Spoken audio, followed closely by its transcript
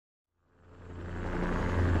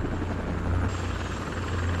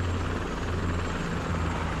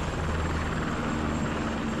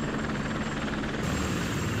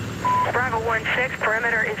116,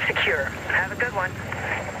 perimeter is secure. Have a good one.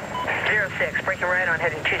 06, breaking right on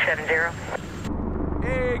heading 270.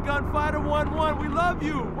 Hey, Gunfighter 1-1, we love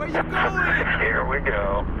you! Where you going? Here we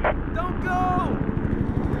go. Don't go!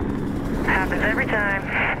 Happens every time.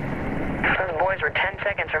 Those boys were 10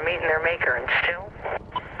 seconds from meeting their maker, and still...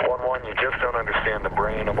 1-1, you just don't understand the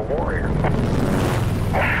brain of a warrior.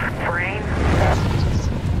 Brain?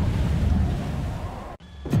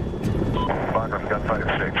 Bagram, Gunfighter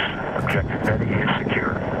 6. Objective Betty is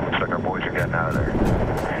secure. Looks like our boys are getting out of there.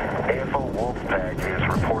 AFO Wolfpack is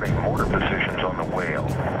reporting mortar positions on the whale.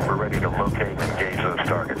 We're ready to locate and engage those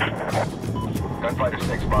targets. Gunfighter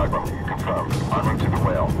 6, Bagram, confirmed. En route to the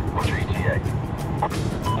whale. What's your ETA?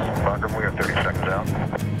 Bagram, we are 30 seconds out.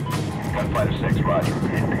 Gunfighter 6, roger.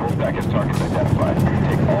 Wolfpack has targets identified.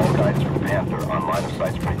 Take all guidance from Panther on line of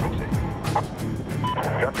sight's frequency.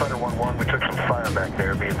 Gunfighter 1-1, we took some fire back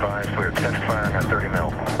there. Be advised, we are test firing at 30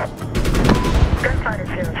 mil. Gunfighter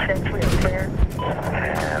 06, we are clear.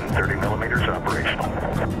 And 30 millimeters operational.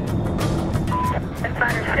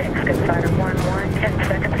 Gunfighter 6, Gunfighter 1-1, 10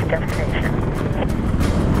 seconds to destination.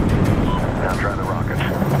 Now try the rockets.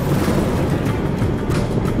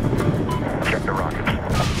 Check the rockets.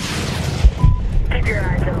 Keep your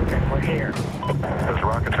eyes open, we're here. Those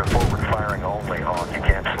rockets are forward firing only, Hawk. You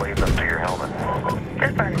can't slave them to your helmet.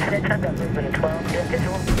 Gunfighter 6, I've got movement at 12, get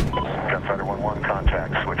visual. Gunfighter 1-1,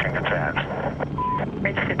 contact, switching to tabs.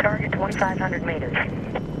 Reach to target 2,500 meters.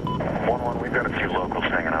 1-1, we've got a few locals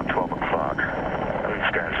hanging out 12 o'clock. What are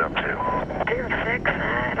these guys up to? 06,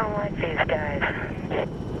 I don't like these guys.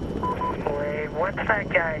 Wait, what's that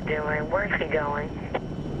guy doing? Where's he going?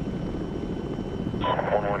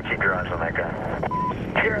 1-1, keep your eyes on that guy.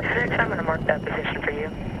 06, I'm gonna mark that position for you.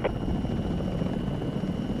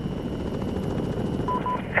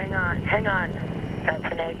 Hang on. That's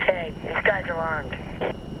an AK. These guys are armed.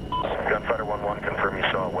 Gunfighter 1-1, confirm you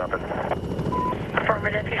saw a weapon.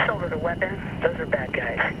 Affirmative, he shouldered a weapon. Those are bad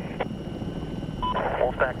guys.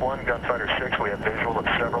 Wolfpack 1, Gunfighter 6, we have visual of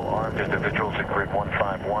several armed individuals at grid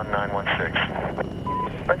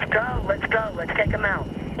 151916. Let's go, let's take them out.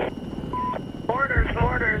 Mortars,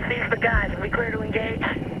 these are the guys. Are we clear to engage?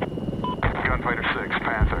 Gunfighter 6,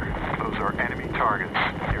 Panther. Those are enemy targets.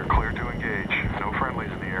 You're clear to engage. No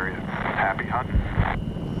friendlies in the area. Happy hunting.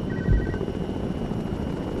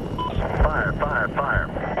 Fire, fire, fire.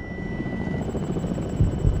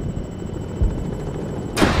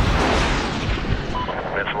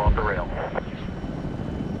 Missile off the rail.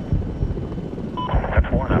 That's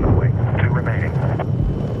one out of the way. Two remaining.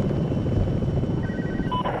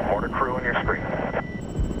 Mortar crew in your screen.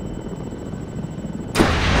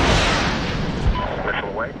 Missile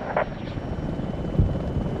away.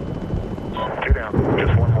 Two down.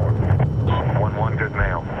 Just one more. 1-1, good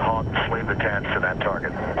mail. Hawk, slave the tabs to that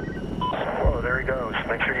target. Whoa, there he goes.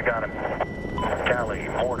 Make sure you got him. Cali,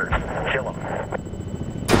 mortars, kill him.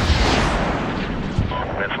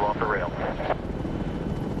 Missile off the rail.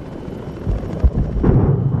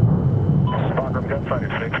 Bagram, Gunfighter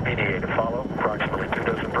 6, BDA to follow. Approximately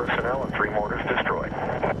 24 personnel and 3 mortars destroyed.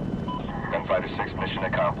 Gunfighter 6, mission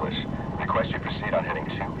accomplished. Request you proceed on heading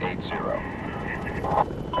 280.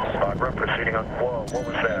 Bagram, proceeding on... Whoa, what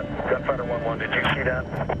was that? Gunfighter 1-1, did you see that?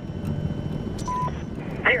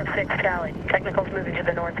 06, Cali. Technical's moving to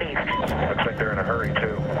the northeast. Looks like they're in a hurry,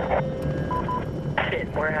 too. Shit,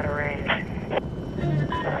 we're out of range.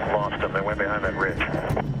 Lost them. They went behind that ridge.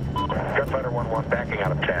 Gunfighter 1-1 backing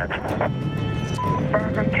out of tabs.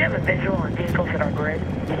 Bagram, do you have a visual on vehicles at our grid?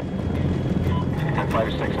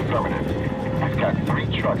 Gunfighter 6, affirmative. We've got 3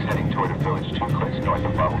 trucks heading toward a village 2 clicks north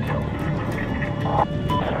of Bobble Hill.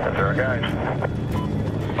 Those are our guys.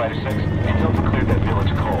 Gunfighter 6, intel to clear that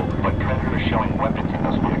village cold, but predators showing weapons in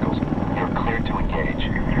those vehicles.